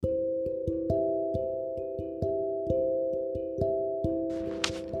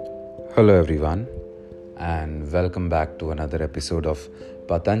Hello, everyone, and welcome back to another episode of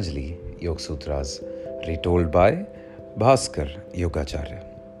Patanjali Yoga Sutras, retold by Bhaskar Yogacharya.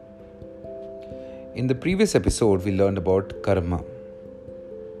 In the previous episode, we learned about karma.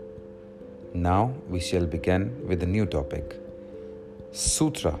 Now we shall begin with a new topic,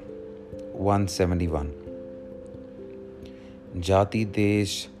 Sutra 171. Jati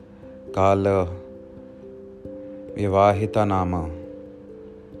Desh Kala Vyavahita Nama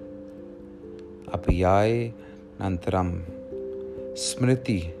Apiyai Nantaram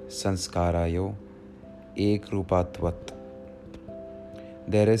Smriti Sanskarayo Ek Rupatvat.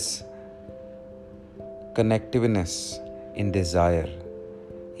 There is connectiveness in desire,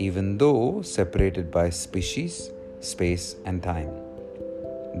 even though separated by species, space, and time.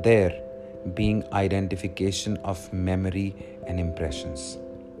 There being identification of memory and impressions.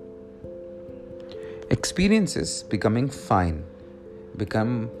 Experiences becoming fine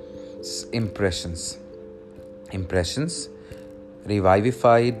become impressions. Impressions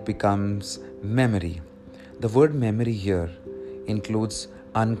revivified becomes memory. The word memory here includes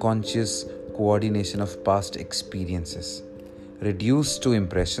unconscious coordination of past experiences, reduced to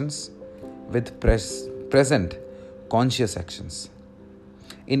impressions with present conscious actions.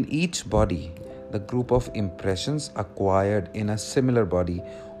 In each body, the group of impressions acquired in a similar body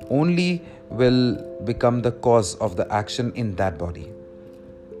only will become the cause of the action in that body.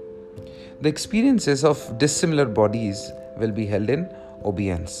 The experiences of dissimilar bodies will be held in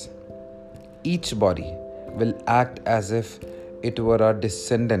obedience. Each body will act as if it were a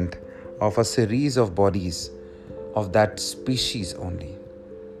descendant of a series of bodies of that species only.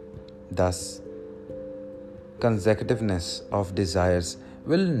 Thus, consecutiveness of desires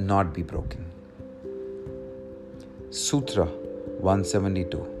will not be broken. Sutra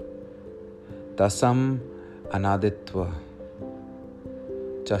 172. Tasam anaditva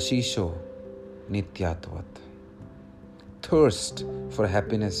chashisho nityatvat. Thirst for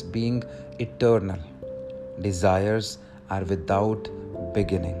happiness being eternal. Desires are without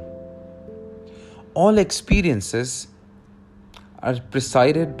beginning. All experiences are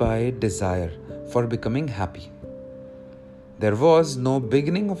presided by desire for becoming happy. There was no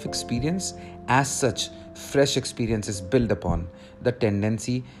beginning of experience. As such, fresh experiences build upon the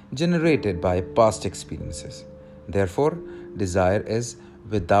tendency generated by past experiences. Therefore, desire is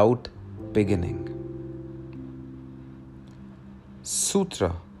without beginning.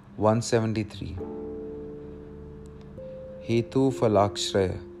 Sutra 173. Hetu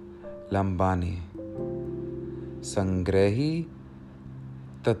Phalakshray Lambane Sangrehi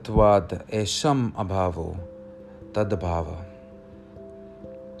Tatvad Esham Abhavo Tadbhava.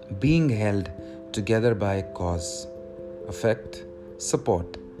 Being held together by cause, effect,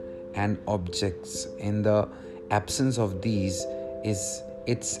 support, and objects in the absence of these is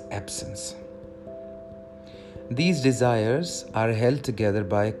its absence. These desires are held together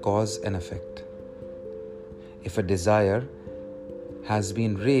by cause and effect. If a desire has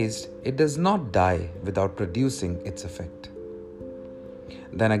been raised, it does not die without producing its effect.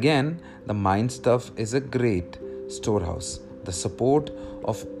 Then again, the mind stuff is a great storehouse, the support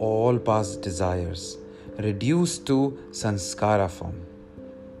of all past desires, reduced to sanskara form.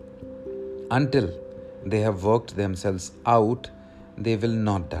 Until they have worked themselves out, they will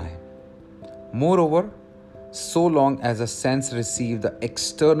not die. Moreover, so long as a sense receives the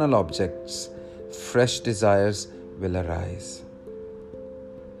external objects, fresh desires will arise.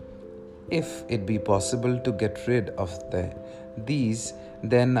 If it be possible to get rid of these,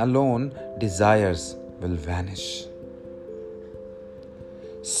 then alone desires will vanish.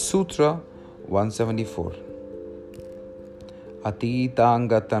 Sutra 174.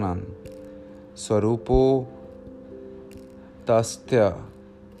 Atitangatanan Swarupo Tastya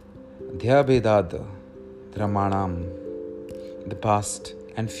Dhyabedad Dramanam. The past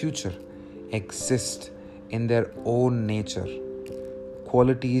and future exist in their own nature,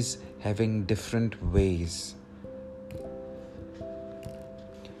 qualities having different ways.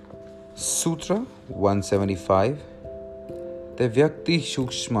 Sutra 175. The Vyakti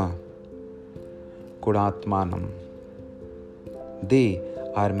Shukshma Gudatmanam. They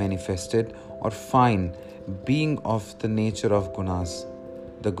are manifested or fine being of the nature of gunas.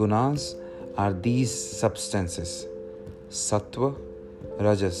 The gunas are these substances, sattva,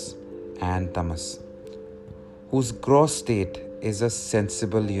 rajas, and tamas, whose gross state is a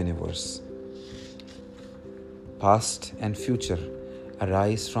sensible universe. Past and future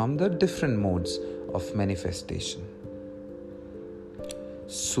arise from the different modes of manifestation.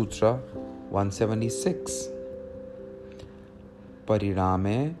 Sutra 176.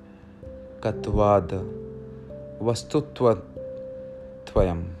 Pariname Katvad Vastutva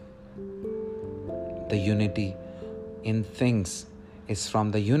Tvayam. The unity in things is from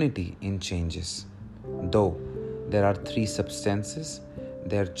the unity in changes. Though there are three substances,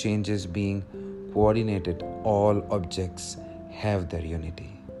 their changes being coordinated, all objects have their unity.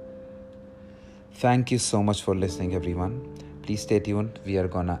 Thank you so much for listening, everyone. Please stay tuned. We are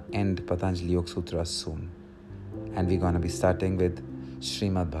gonna end Patanjali Yoga Sutras soon. And we're gonna be starting with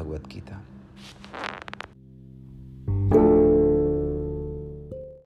Srimad Bhagavad Gita.